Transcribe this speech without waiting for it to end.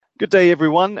Good day,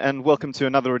 everyone, and welcome to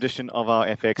another edition of our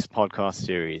FX podcast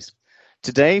series.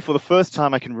 Today, for the first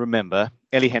time I can remember,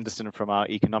 Ellie Henderson from our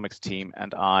economics team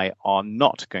and I are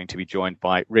not going to be joined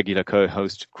by regular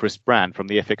co-host Chris Brand from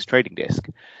the FX trading desk.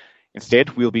 Instead,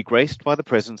 we'll be graced by the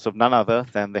presence of none other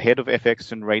than the head of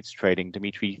FX and rates trading,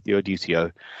 Dimitri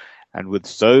Theodosiou. And with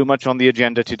so much on the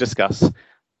agenda to discuss,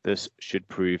 this should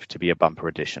prove to be a bumper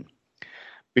edition.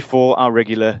 Before our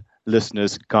regular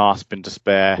listeners gasp in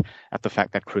despair at the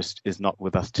fact that Chris is not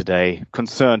with us today,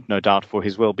 concerned no doubt for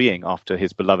his well-being after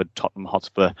his beloved Tottenham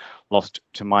Hotspur lost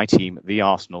to my team, the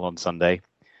Arsenal, on Sunday,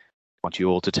 I want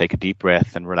you all to take a deep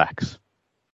breath and relax.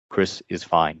 Chris is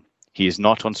fine. He is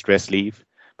not on stress leave,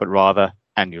 but rather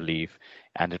annual leave,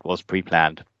 and it was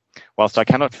pre-planned. Whilst I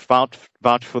cannot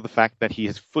vouch for the fact that he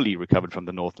has fully recovered from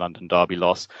the North London derby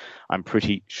loss, I'm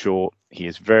pretty sure he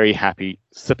is very happy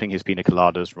sipping his pina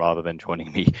coladas rather than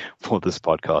joining me for this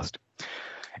podcast.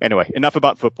 Anyway, enough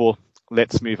about football.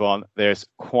 Let's move on. There's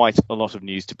quite a lot of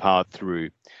news to power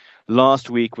through. Last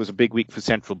week was a big week for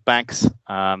central banks.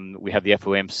 We had the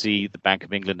FOMC, the Bank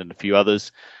of England, and a few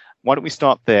others. Why don't we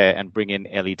start there and bring in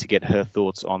Ellie to get her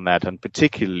thoughts on that, and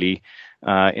particularly in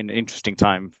an interesting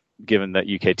time given that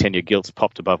UK 10-year gilts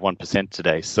popped above 1%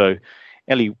 today. So,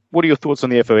 Ellie, what are your thoughts on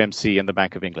the FOMC and the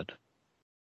Bank of England?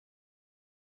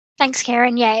 Thanks,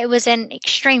 Kieran. Yeah, it was an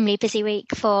extremely busy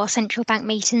week for central bank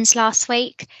meetings last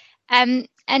week. And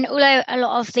although a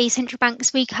lot of the central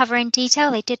banks we cover in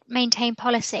detail, they did maintain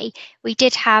policy, we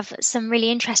did have some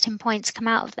really interesting points come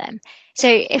out of them. So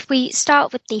if we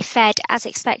start with the Fed, as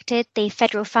expected, the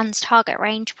federal funds target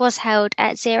range was held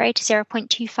at 0 to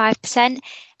 0.25%,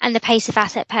 and the pace of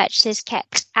asset purchases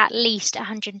kept at least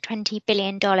 $120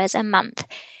 billion a month.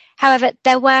 However,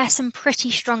 there were some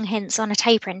pretty strong hints on a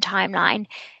tapering timeline.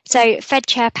 So Fed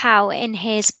Chair Powell, in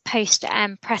his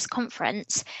post-press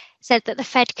conference, said that the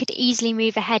Fed could easily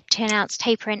move ahead to announce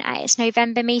tapering at its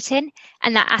November meeting,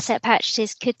 and that asset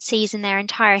purchases could cease in their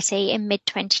entirety in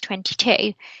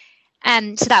mid-2022.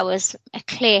 So that was a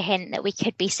clear hint that we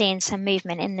could be seeing some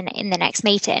movement in the next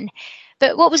meeting.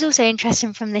 But what was also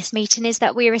interesting from this meeting is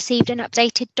that we received an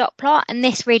updated dot plot, and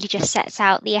this really just sets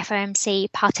out the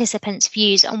FOMC participants'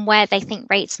 views on where they think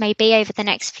rates may be over the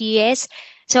next few years.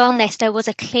 So on this, there was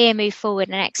a clear move forward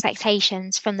in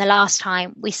expectations from the last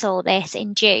time we saw this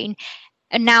in June.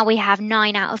 And now we have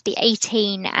 9 out of the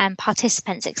 18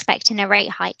 participants expecting a rate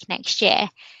hike next year.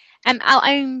 Our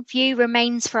own view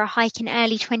remains for a hike in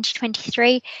early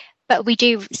 2023, but we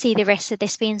do see the risk of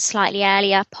this being slightly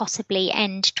earlier, possibly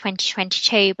end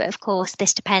 2022. But of course,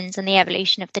 this depends on the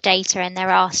evolution of the data, and there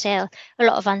are still a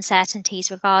lot of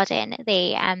uncertainties regarding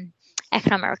the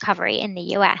economic recovery in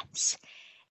the US.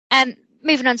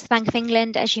 Moving on to the Bank of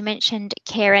England, as you mentioned,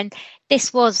 Kieran,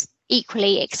 this was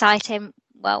equally exciting.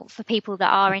 Well, for people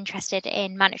that are interested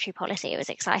in monetary policy, it was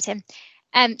exciting.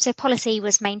 So policy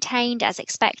was maintained as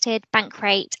expected, bank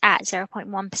rate at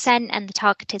 0.1% and the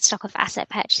targeted stock of asset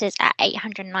purchases at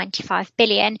 895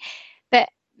 billion. But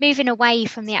moving away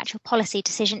from the actual policy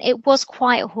decision, it was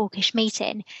quite a hawkish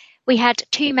meeting. We had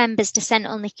 2 members dissent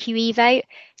on the QE vote.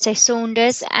 So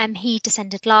Saunders, he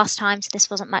dissented last time, so this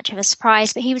wasn't much of a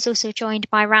surprise, but he was also joined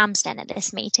by Ramsden at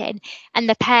this meeting. And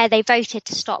the pair, they voted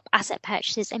to stop asset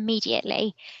purchases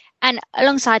immediately. And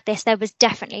alongside this, there was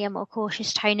definitely a more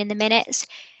cautious tone in the minutes.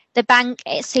 The bank,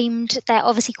 it seemed they're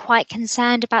obviously quite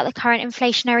concerned about the current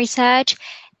inflationary surge.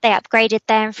 They upgraded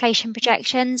their inflation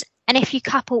projections. And if you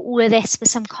couple all of this with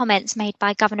some comments made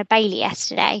by Governor Bailey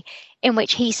yesterday, in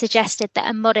which he suggested that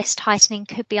a modest tightening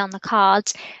could be on the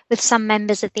cards, with some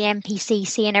members of the MPC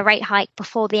seeing a rate hike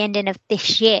before the ending of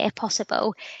this year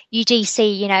possible, you do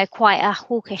see, quite a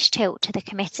hawkish tilt to the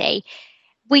committee.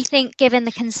 We think, given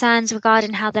the concerns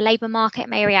regarding how the labour market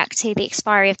may react to the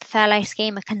expiry of the furlough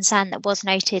scheme, a concern that was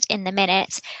noted in the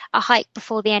minutes, a hike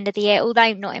before the end of the year,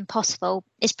 although not impossible,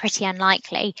 is pretty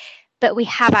unlikely. But we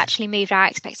have actually moved our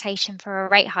expectation for a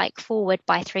rate hike forward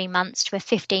by 3 months to a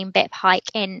 15 bip hike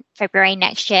in February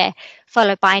next year,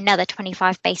 followed by another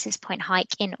 25 basis point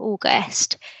hike in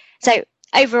August. So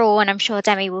overall, and I'm sure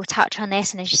Demi will touch on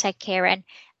this, and as you said, Kieran,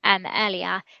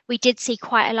 earlier, we did see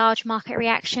quite a large market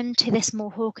reaction to this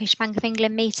more hawkish Bank of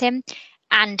England meeting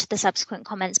and the subsequent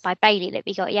comments by Bailey that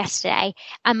we got yesterday.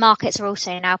 And markets are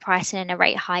also now pricing in a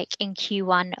rate hike in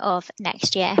Q1 of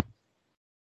next year.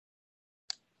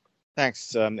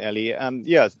 Thanks, Ellie.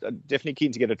 Yeah, definitely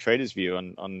keen to get a trader's view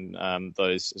on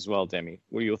those as well, Demi.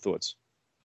 What are your thoughts?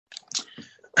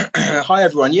 Hi,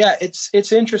 everyone. Yeah,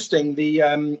 it's interesting.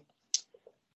 The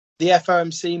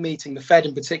FOMC meeting, the Fed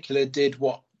in particular, did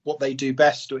what they do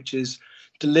best, which is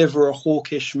deliver a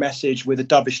hawkish message with a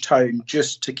dovish tone,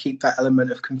 just to keep that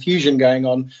element of confusion going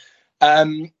on.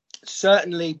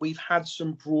 Certainly, we've had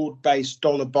some broad-based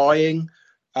dollar buying,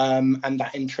 and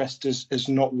that interest has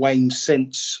not waned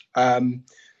since.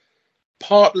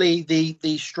 Partly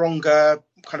the stronger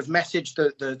kind of message,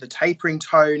 the tapering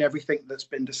tone, everything that's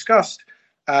been discussed,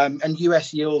 and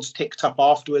US yields ticked up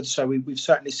afterwards. So we've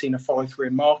certainly seen a follow through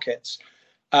in markets.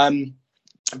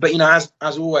 But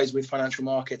as always with financial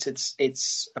markets,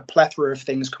 it's a plethora of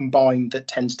things combined that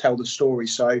tend to tell the story.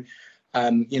 So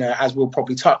as we'll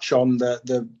probably touch on,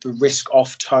 the risk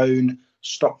off tone,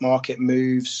 stock market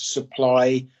moves,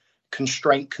 supply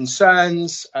constraint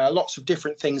concerns, lots of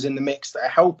different things in the mix that are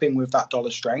helping with that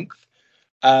dollar strength.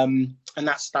 And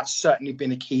that's certainly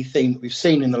been a key theme that we've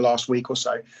seen in the last week or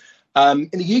so. In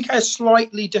the UK, a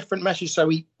slightly different message. So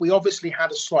we obviously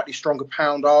had a slightly stronger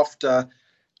pound after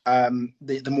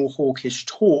the more hawkish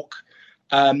talk.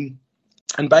 And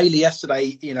Bailey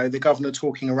yesterday, the governor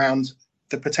talking around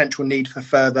the potential need for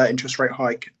further interest rate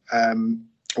hike,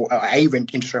 or a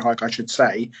interest rate hike, I should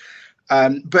say.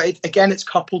 But it's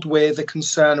coupled with a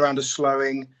concern around a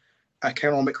slowing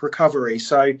economic recovery.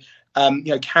 So, can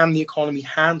the economy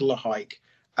handle a hike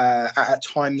at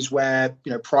times where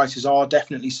prices are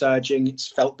definitely surging? It's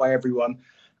felt by everyone.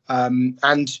 And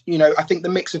I think the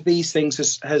mix of these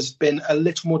things has been a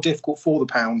little more difficult for the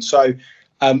pound. So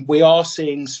we are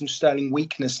seeing some sterling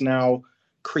weakness now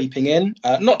creeping in,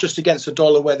 not just against the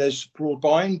dollar where there's broad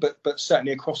buying, but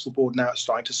certainly across the board now it's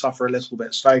starting to suffer a little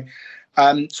bit. So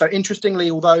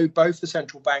interestingly, although both the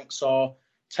central banks are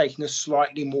taking a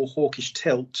slightly more hawkish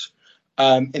tilt,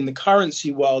 in the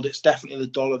currency world, it's definitely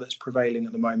the dollar that's prevailing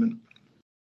at the moment.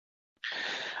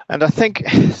 And I think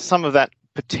some of that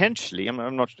potentially, I'm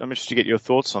interested to get your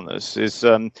thoughts on this, is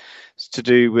to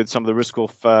do with some of the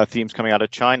risk-off themes coming out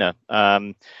of China.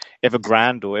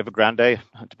 Evergrande or Evergrande,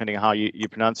 depending on how you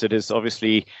pronounce it, is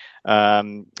obviously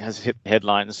has hit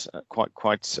headlines quite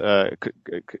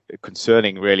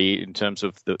concerning, really, in terms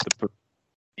of the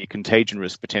contagion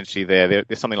risk potentially there.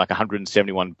 There's something like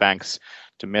 171 banks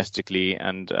domestically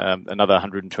and another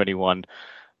 121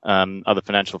 other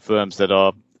financial firms that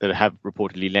have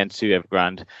reportedly lent to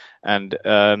Evergrande,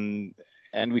 and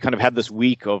we kind of had this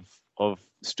week of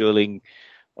sterling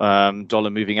dollar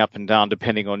moving up and down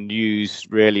depending on news,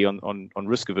 really on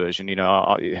risk aversion.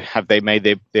 Have they made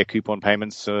their coupon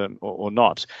payments or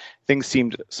not? Things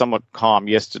seemed somewhat calm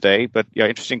yesterday, but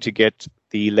interesting to get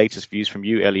the latest views from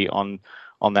you, Ellie, on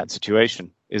that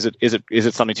situation. Is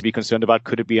it something to be concerned about?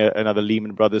 Could it be another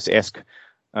Lehman Brothers-esque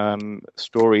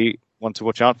story, one to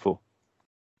watch out for?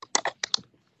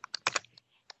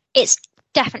 It's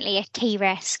definitely a key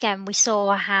risk, and we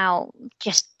saw how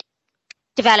just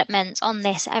developments on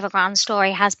this Evergrande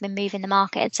story has been moving the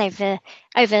markets over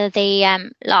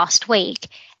the last week.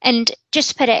 And just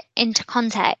to put it into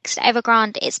context,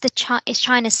 Evergrande is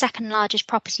China's second largest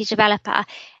property developer,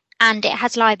 and it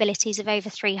has liabilities of over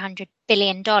 $300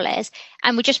 billion.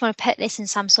 And we just want to put this in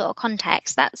some sort of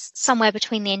context. That's somewhere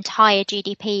between the entire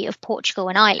GDP of Portugal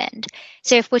and Ireland.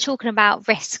 So if we're talking about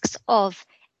risks of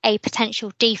a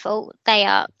potential default, they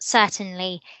are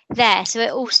certainly there. So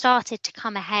it all started to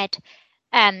come ahead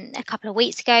a couple of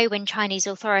weeks ago when Chinese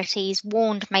authorities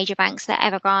warned major banks that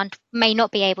Evergrande may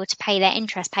not be able to pay their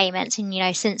interest payments.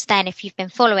 And, since then, if you've been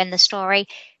following the story,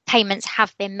 payments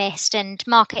have been missed, and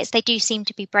markets, they do seem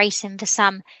to be bracing for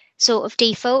some sort of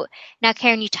default. Now,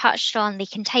 Kieran, you touched on the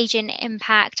contagion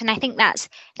impact, and I think that's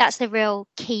the real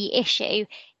key issue,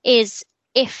 is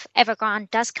if Evergrande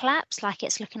does collapse, like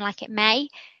it's looking like it may,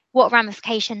 what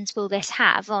ramifications will this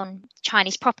have on the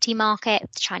Chinese property market,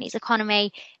 the Chinese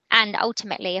economy? And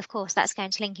ultimately, of course, that's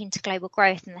going to link into global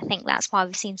growth. And I think that's why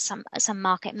we've seen some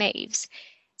market moves.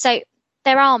 So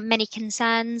there are many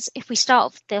concerns. If we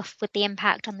start off with the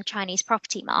impact on the Chinese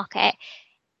property market,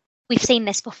 we've seen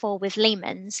this before with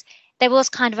Lehman's. There was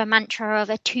kind of a mantra of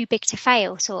a too big to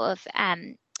fail sort of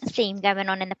theme going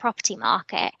on in the property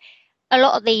market. A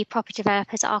lot of the property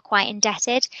developers are quite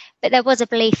indebted, but there was a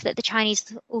belief that the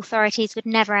Chinese authorities would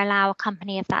never allow a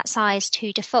company of that size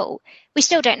to default. We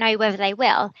still don't know whether they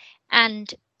will, and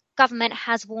government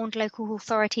has warned local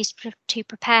authorities to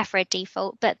prepare for a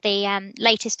default, but the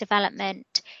latest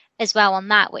development as well on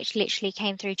that, which literally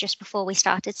came through just before we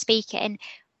started speaking,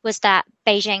 was that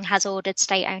Beijing has ordered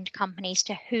state-owned companies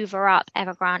to hoover up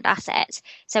Evergrande assets.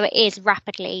 So it is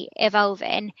rapidly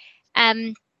evolving.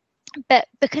 But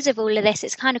because of all of this,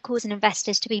 it's kind of causing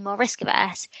investors to be more risk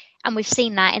averse. And we've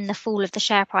seen that in the fall of the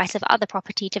share price of other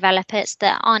property developers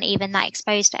that aren't even that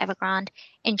exposed to Evergrande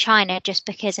in China, just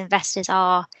because investors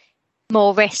are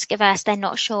more risk averse. They're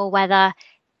not sure whether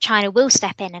China will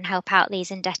step in and help out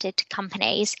these indebted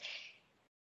companies.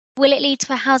 Will it lead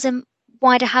to a housing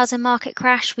wider housing market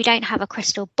crash. We don't have a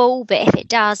crystal ball, but if it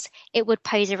does, it would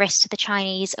pose a risk to the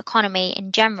Chinese economy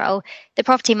in general. The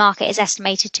property market is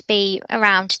estimated to be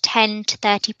around 10 to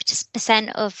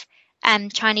 30% of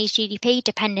Chinese GDP,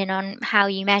 depending on how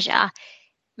you measure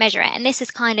it. And this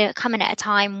is kind of coming at a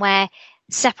time where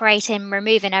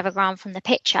removing Evergrande from the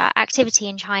picture, activity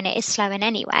in China is slowing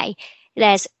anyway.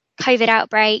 There's COVID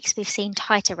outbreaks, we've seen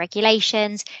tighter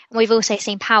regulations, and we've also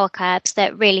seen power curbs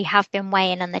that really have been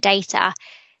weighing on the data.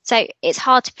 So it's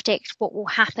hard to predict what will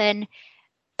happen,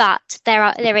 but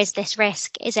there is this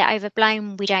risk. Is it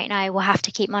overblown? We don't know. We'll have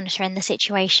to keep monitoring the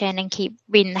situation and keep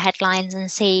reading the headlines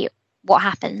and see what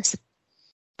happens.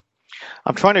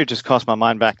 I'm trying to just cast my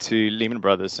mind back to Lehman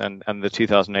Brothers and the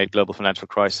 2008 global financial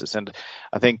crisis. And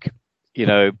I think,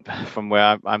 from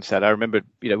where I'm sat, I remember,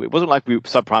 it wasn't like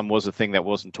subprime was a thing that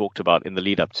wasn't talked about in the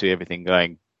lead up to everything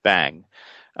going bang.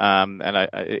 And I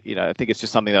think it's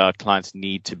just something that our clients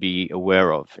need to be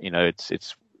aware of.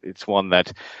 It's one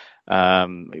that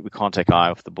we can't take our eye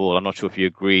off the ball. I'm not sure if you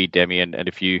agree, Demi, and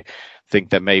if you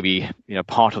think that maybe,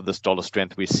 part of this dollar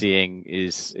strength we're seeing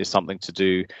is something to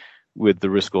do with the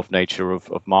risk-off nature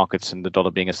of markets and the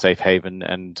dollar being a safe haven,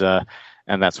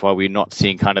 and that's why we're not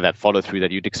seeing kind of that follow-through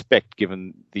that you'd expect,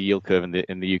 given the yield curve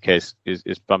in the UK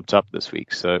is bumped up this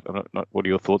week. So, what are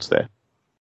your thoughts there?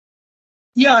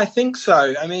 Yeah, I think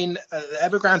so. I mean,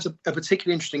 Evergrande's a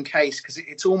particularly interesting case because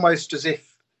it's almost as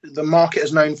if the market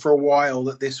has known for a while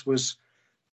that this was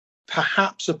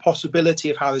perhaps a possibility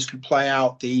of how this could play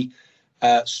out. The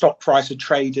stock price had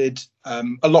traded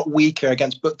a lot weaker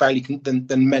against book value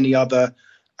than many other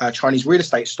Chinese real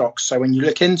estate stocks. So when you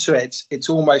look into it, it's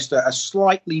almost a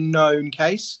slightly known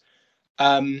case.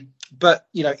 But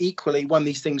equally, when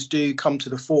these things do come to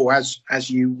the fore, as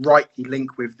you rightly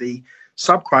link with the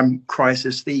subprime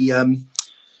crisis, the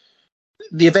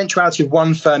eventuality of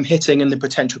one firm hitting and the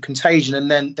potential contagion,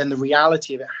 and then the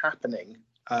reality of it happening,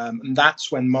 and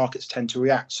that's when markets tend to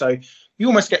react. So you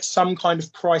almost get some kind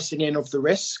of pricing in of the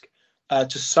risk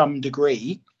to some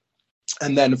degree,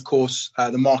 and then of course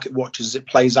the market watches as it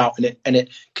plays out, and it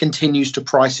continues to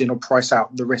price in or price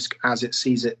out the risk as it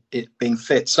sees it being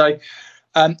fit. So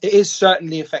it is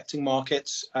certainly affecting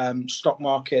markets. Stock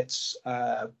markets,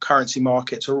 currency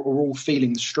markets are all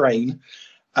feeling the strain.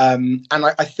 And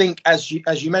I think, as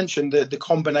you mentioned, the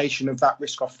combination of that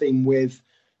risk-off theme with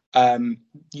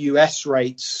US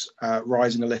rates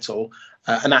rising a little,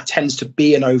 and that tends to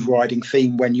be an overriding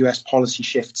theme when US policy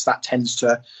shifts. That tends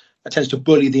to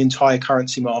bully the entire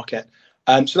currency market.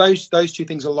 So those two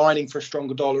things aligning for a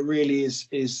stronger dollar really is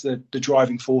the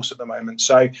driving force at the moment.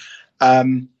 So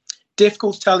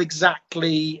difficult to tell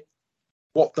exactly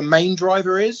what the main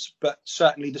driver is, but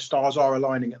certainly the stars are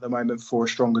aligning at the moment for a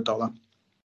stronger dollar.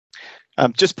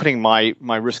 Just putting my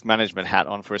risk management hat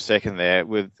on for a second there,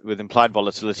 with implied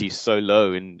volatility so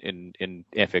low in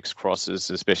FX crosses,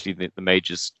 especially the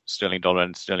majors, sterling dollar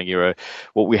and sterling euro,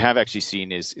 what we have actually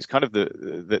seen is kind of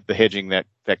the hedging that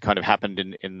kind of happened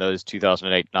in those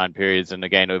 2008-9 periods, and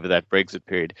again over that Brexit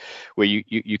period, where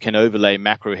you can overlay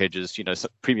macro hedges.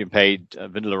 Premium paid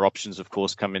vanilla options, of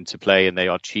course, come into play, and they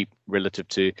are cheap relative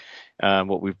to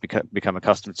what we've become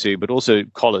accustomed to, but also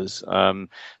collars.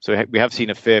 So we have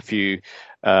seen a fair few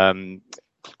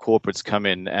corporates come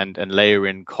in and layer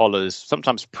in collars,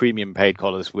 sometimes premium paid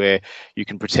collars, where you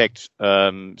can protect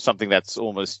something that's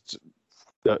almost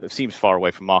seems far away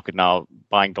from market now,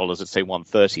 buying dollars at say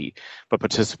 130, but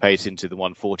participate into the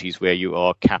 140s where you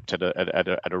are capped at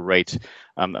a rate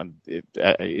in and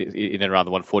around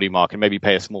the 140 mark, and maybe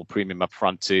pay a small premium up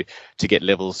front to get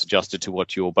levels adjusted to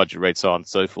what your budget rates are and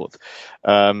so forth.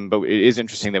 But it is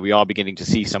interesting that we are beginning to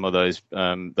see some of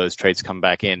those trades come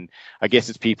back in. I guess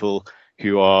it's people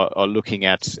who are looking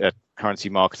at currency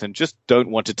markets and just don't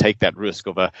want to take that risk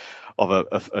of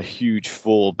a huge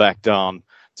fall back down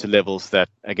to levels that,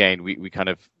 again, we kind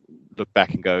of look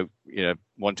back and go,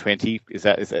 120,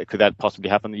 could that possibly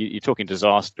happen? You're talking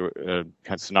disaster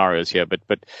kind of scenarios here, but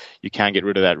you can get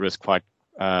rid of that risk quite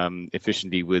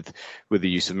efficiently with the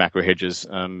use of macro hedges.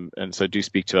 And so do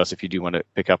speak to us if you do want to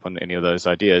pick up on any of those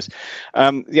ideas.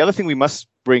 The other thing we must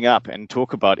bring up and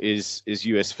talk about is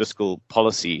US fiscal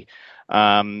policy.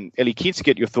 Ellie, keen to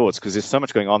get your thoughts, because there's so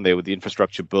much going on there with the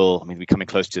infrastructure bill. I mean, we're coming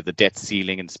close to the debt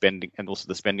ceiling and spending, and also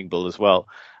the spending bill as well.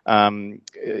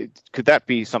 Could that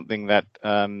be something that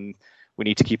we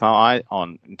need to keep our eye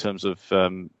on in terms of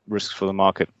risks for the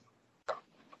market?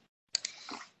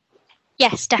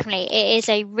 Yes, definitely. It is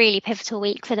a really pivotal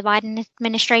week for the Biden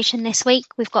administration this week.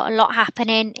 We've got a lot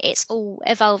happening. It's all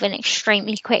evolving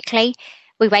extremely quickly.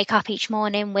 We wake up each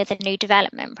morning with a new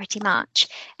development pretty much.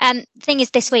 The thing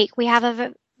is, this week we have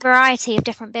a variety of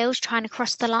different bills trying to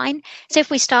cross the line. So if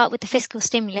we start with the fiscal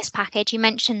stimulus package, you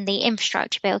mentioned the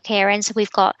infrastructure bill, Kieran. So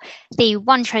we've got the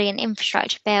 $1 trillion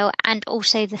infrastructure bill and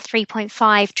also the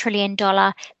 $3.5 trillion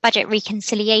budget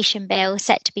reconciliation bill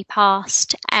set to be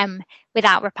passed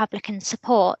without Republican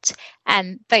support.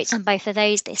 Votes on both of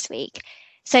those this week.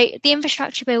 So the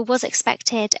infrastructure bill was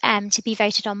expected to be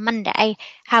voted on Monday.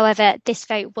 However, this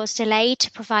vote was delayed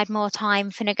to provide more time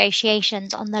for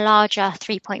negotiations on the larger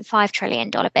 $3.5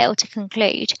 trillion bill to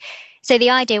conclude. So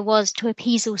the idea was to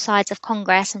appease all sides of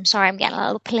Congress. I'm sorry, I'm getting a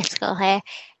little political here.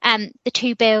 The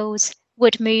two bills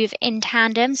would move in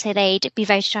tandem, so they'd be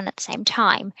voted on at the same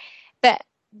time. But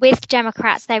with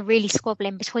Democrats, they're really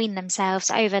squabbling between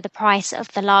themselves over the price of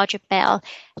the larger bill.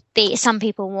 Some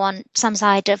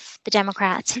side of the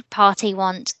Democratic Party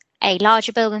want a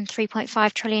larger bill than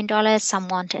 $3.5 trillion. Some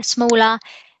want it smaller.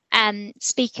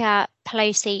 Speaker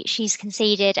Pelosi, she's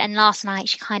conceded, and last night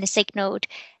she kind of signalled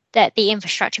that the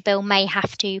infrastructure bill may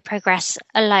have to progress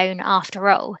alone after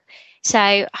all.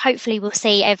 So hopefully we'll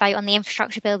see a vote on the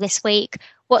infrastructure bill this week.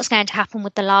 What's going to happen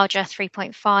with the larger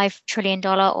 $3.5 trillion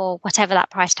or whatever that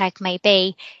price tag may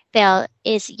be bill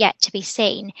is yet to be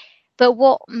seen. But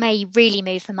what may really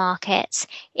move the markets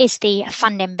is the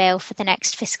funding bill for the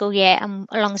next fiscal year, and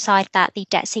alongside that, the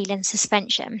debt ceiling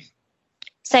suspension.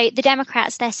 So the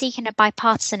Democrats, they're seeking a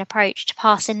bipartisan approach to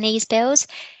passing these bills,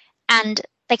 and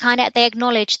they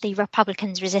acknowledge the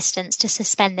Republicans' resistance to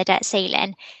suspend the debt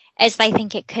ceiling, as they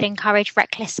think it could encourage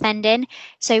reckless spending.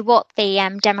 So what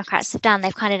the Democrats have done,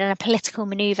 they've kind of done a political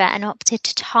manoeuvre and opted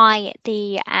to tie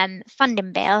the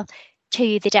funding bill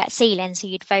to the debt ceiling, so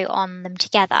you'd vote on them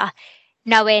together,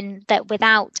 knowing that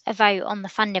without a vote on the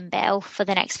funding bill for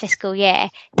the next fiscal year,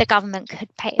 the government could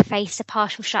face a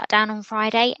partial shutdown on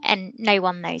Friday, and no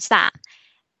one wants that.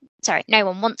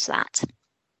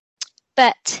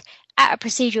 But at a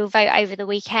procedural vote over the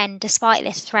weekend, despite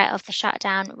this threat of the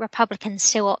shutdown, Republicans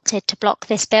still opted to block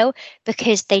this bill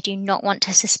because they do not want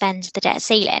to suspend the debt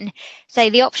ceiling. So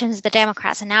the options the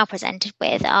Democrats are now presented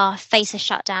with are face a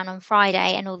shutdown on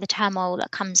Friday and all the turmoil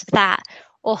that comes with that,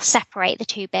 or separate the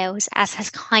two bills, as has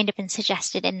kind of been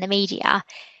suggested in the media.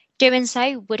 Doing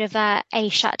so would avert a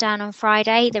shutdown on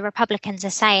Friday. The Republicans are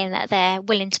saying that they're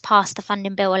willing to pass the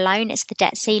funding bill alone. It's the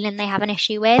debt ceiling they have an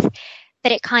issue with.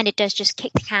 But it kind of does just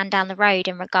kick the can down the road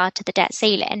in regard to the debt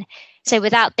ceiling. So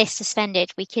without this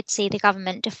suspended, we could see the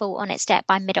government default on its debt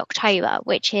by mid-October,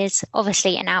 which is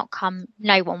obviously an outcome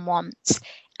no one wants.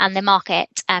 And the market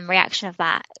reaction of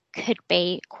that could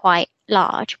be quite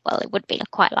large. Well, it would be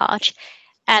quite large.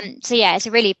 So yeah, it's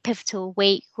a really pivotal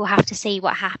week. We'll have to see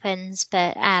what happens,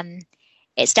 but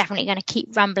it's definitely going to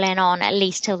keep rumbling on at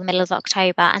least till the middle of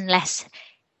October, unless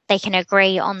they can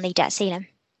agree on the debt ceiling.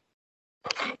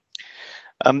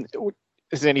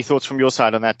 Is there any thoughts from your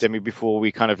side on that, Demi, before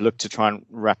we kind of look to try and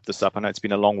wrap this up? I know it's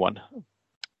been a long one.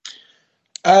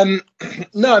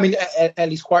 No, I mean,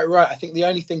 Ellie's quite right. I think the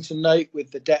only thing to note with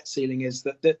the debt ceiling is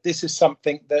that this is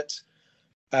something that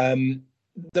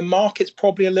the market's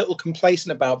probably a little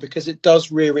complacent about, because it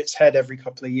does rear its head every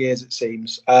couple of years, it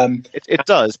seems. It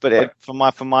does, but from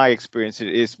my experience, it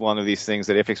is one of these things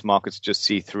that FX markets just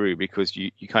see through, because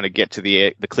you kind of get to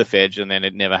the cliff edge and then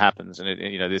it never happens, and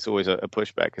there's always a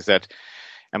pushback.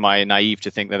 Am I naive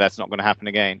to think that that's not going to happen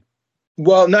again?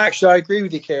 Well, no, actually, I agree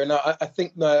with you, Kieran. I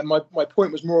think my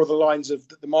point was more of the lines of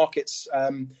the markets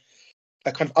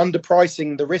are kind of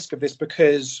underpricing the risk of this,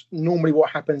 because normally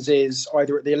what happens is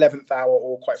either at the 11th hour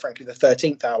or, quite frankly, the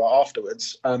 13th hour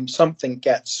afterwards, something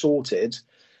gets sorted,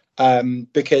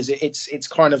 because it's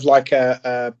kind of like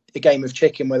a game of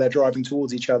chicken where they're driving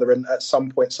towards each other, and at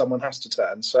some point someone has to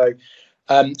turn. So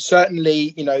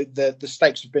certainly, the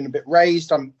stakes have been a bit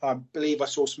raised. I believe I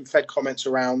saw some Fed comments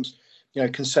around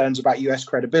concerns about US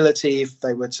credibility if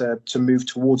they were to move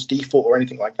towards default or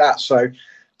anything like that. So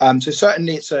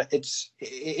certainly it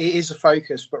is a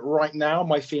focus, but right now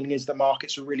my feeling is the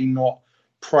markets are really not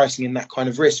pricing in that kind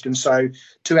of risk. And so,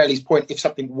 to Ellie's point, if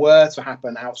something were to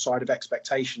happen outside of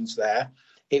expectations there,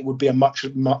 it would be a much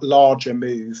larger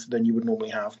move than you would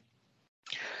normally have.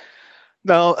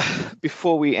 Now,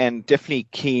 before we end, definitely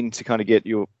keen to kind of get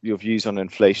your views on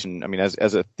inflation. I mean,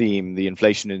 as a theme, the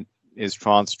inflation is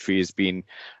transitory, has been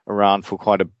around for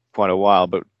quite a while,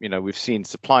 but we've seen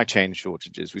supply chain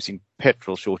shortages, we've seen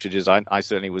petrol shortages. I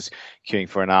certainly was queuing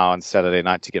for an hour on Saturday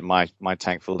night to get my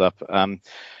tank filled up.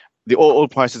 The oil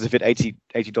prices have hit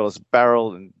 $80 a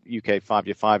barrel, and UK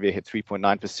 5-year hit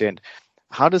 3.9%.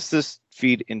 How does this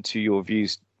feed into your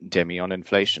views, Demi, on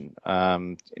inflation?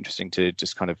 Interesting to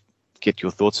just kind of get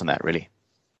your thoughts on that, really.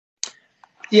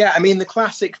 Yeah, I mean, the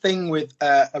classic thing with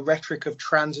a rhetoric of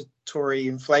transitory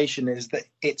inflation is that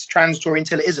it's transitory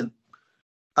until it isn't.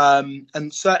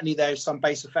 And certainly there's some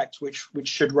base effects which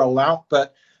should roll out,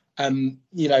 but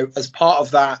as part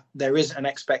of that, there is an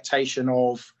expectation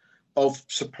of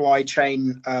supply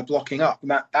chain blocking up,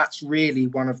 and that's really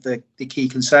one of the key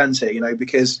concerns here.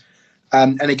 Because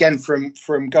and again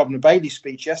from Governor Bailey's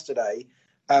speech yesterday,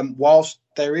 whilst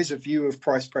there is a view of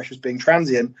price pressures being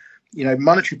transient,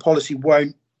 monetary policy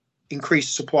won't increase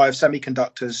the supply of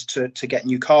semiconductors to get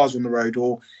new cars on the road,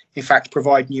 or in fact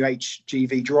provide new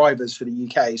HGV drivers for the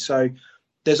UK. So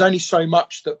there's only so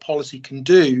much that policy can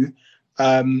do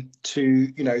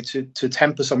to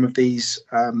temper some of these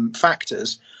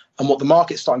factors. And what the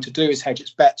market's starting to do is hedge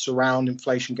its bets around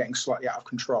inflation getting slightly out of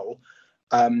control.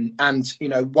 And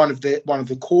one of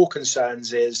the core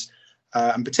concerns is,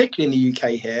 and particularly in the UK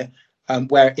here,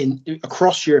 where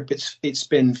across Europe it's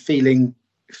been feeling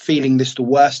this the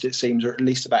worst, it seems, or at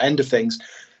least at the end of things,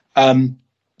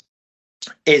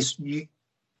 is you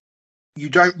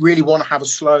don't really want to have a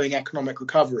slowing economic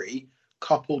recovery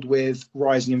coupled with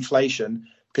rising inflation,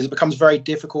 because it becomes very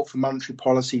difficult for monetary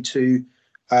policy to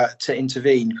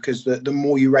intervene, because the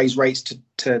more you raise rates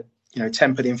to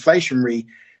temper the inflationary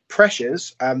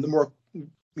pressures, the more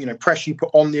pressure you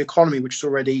put on the economy, which is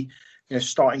already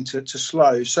starting to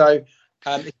slow. So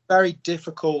it's a very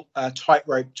difficult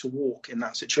tightrope to walk in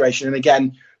that situation, and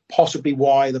again, possibly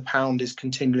why the pound is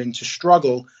continuing to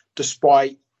struggle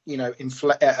despite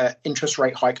interest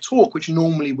rate hike talk, which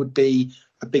normally would be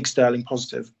a big sterling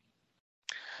positive.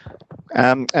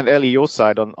 And Ellie, your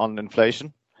side on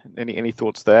inflation, any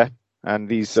thoughts there? And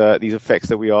these effects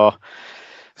that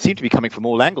seem to be coming from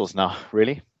all angles now,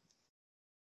 really.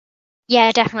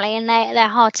 Yeah, definitely, and they're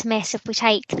hard to miss if we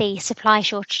take the supply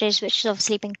shortages, which has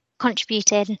obviously been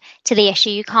contributed to the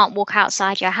issue. You can't walk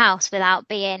outside your house without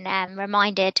being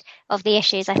reminded of the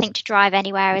issues. I think to drive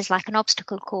anywhere is like an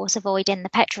obstacle course, avoiding the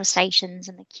petrol stations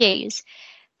and the queues.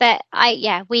 But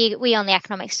we on the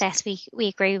economics desk, we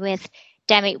agree with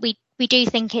Demi. We do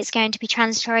think it's going to be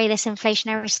transitory, this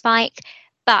inflationary spike,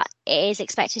 but it is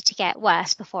expected to get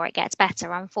worse before it gets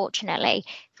better, unfortunately.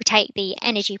 If we take the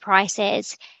energy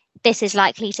prices, this is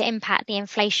likely to impact the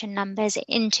inflation numbers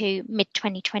into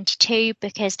mid-2022,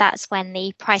 because that's when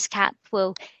the price cap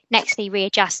will next be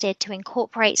readjusted to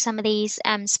incorporate some of these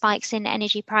spikes in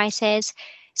energy prices.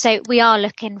 So we are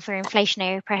looking for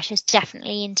inflationary pressures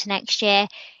definitely into next year.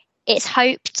 It's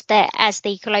hoped that as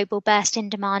the global burst in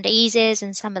demand eases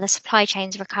and some of the supply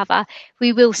chains recover,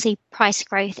 we will see price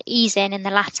growth easing in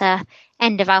the latter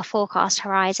end of our forecast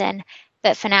horizon.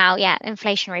 But for now,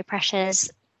 inflationary pressures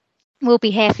will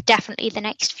be here for definitely the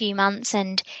next few months,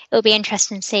 and it'll be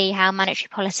interesting to see how monetary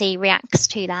policy reacts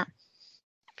to that.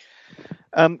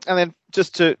 And then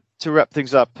just to wrap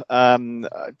things up, I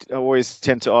always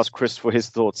tend to ask Chris for his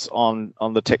thoughts on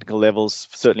the technical levels,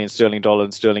 certainly in sterling dollar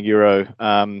and sterling euro.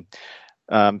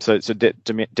 So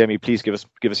Demi, please give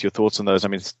us your thoughts on those. I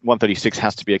mean, 136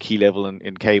 has to be a key level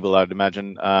in cable, I'd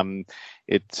imagine.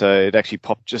 It actually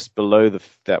popped just below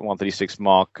that 136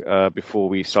 mark before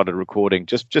we started recording,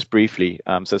 just briefly.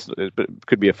 So it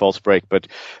could be a false break, but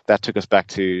that took us back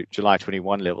to July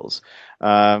 21 levels.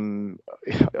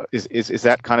 Is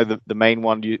that kind of the main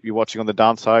one you're watching on the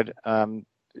downside,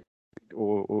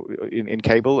 or in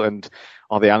cable? And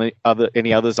are there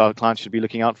any others our clients should be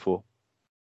looking out for?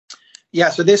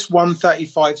 Yeah, so this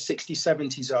 135, 60,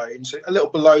 70 zone, so a little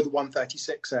below the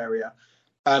 136 area,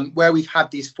 where we've had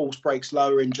these false breaks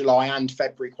lower in July and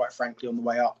February, quite frankly, on the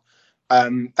way up.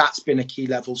 That's been a key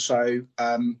level. So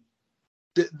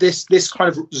this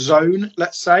kind of zone,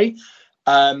 let's say,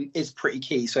 is pretty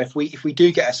key. So if we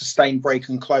do get a sustained break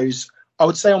and close, I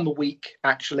would say on the week,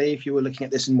 actually, if you were looking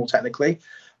at this more technically,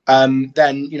 then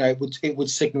it would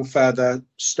signal further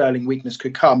sterling weakness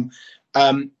could come.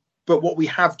 But what we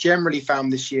have generally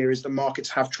found this year is the markets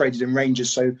have traded in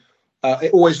ranges. So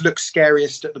it always looks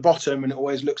scariest at the bottom and it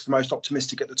always looks the most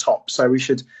optimistic at the top. So we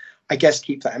should, I guess,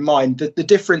 keep that in mind. The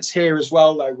difference here as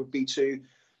well, though, would be to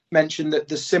mention that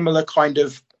the similar kind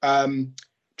of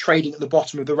trading at the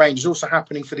bottom of the range is also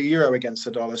happening for the euro against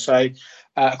the dollar. So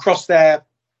across there,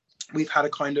 we've had a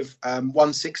kind of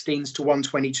 116s to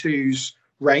 122s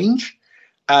range.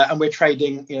 And we're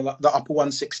trading, the upper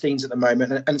 116s at the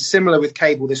moment. And similar with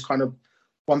cable, this kind of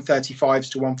 135s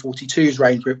to 142s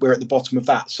range, we're at the bottom of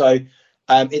that. So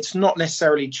it's not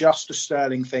necessarily just a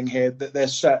sterling thing here, that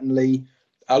there's certainly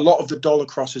a lot of the dollar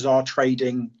crosses are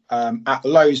trading at the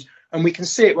lows. And we can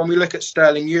see it when we look at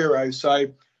sterling euro. So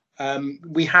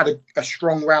we had a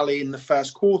strong rally in the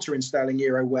first quarter in sterling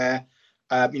euro where,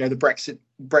 the Brexit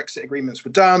Brexit agreements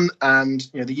were done, and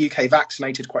the UK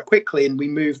vaccinated quite quickly, and we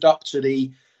moved up to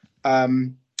the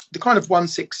kind of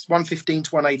 115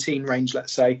 to 118 range,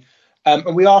 let's say,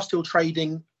 and we are still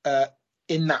trading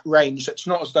in that range. So it's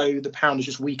not as though the pound has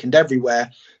just weakened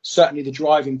everywhere. Certainly, the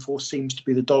driving force seems to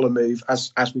be the dollar move,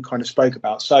 as we kind of spoke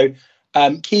about. So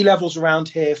key levels around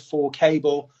here for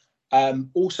cable.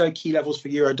 Also key levels for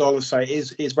euro dollar. So it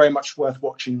is very much worth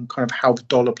watching kind of how the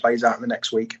dollar plays out in the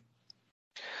next week.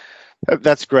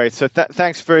 That's great. So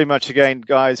thanks very much again,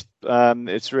 guys.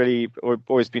 It's really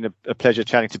always been a pleasure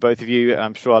chatting to both of you.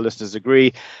 I'm sure our listeners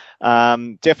agree.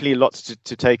 Definitely lots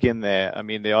to take in there. I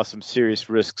mean, there are some serious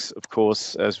risks, of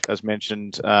course, as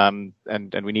mentioned, and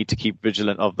we need to keep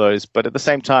vigilant of those. But at the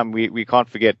same time, we can't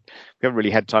forget, we haven't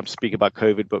really had time to speak about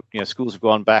COVID, but schools have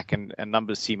gone back and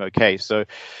numbers seem okay. So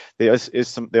there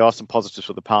are some positives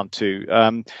for the pound too.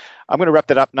 I'm going to wrap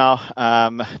that up now.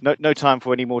 No time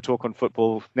for any more talk on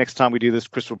football. Next time we do this,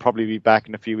 Chris will probably be back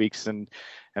in a few weeks, and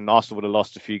Arsenal would have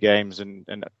lost a few games,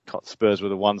 and Spurs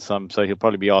would have won some, so he'll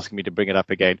probably be asking me to bring it up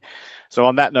again. So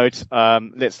on that note,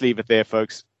 let's leave it there,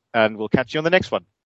 folks, and we'll catch you on the next one.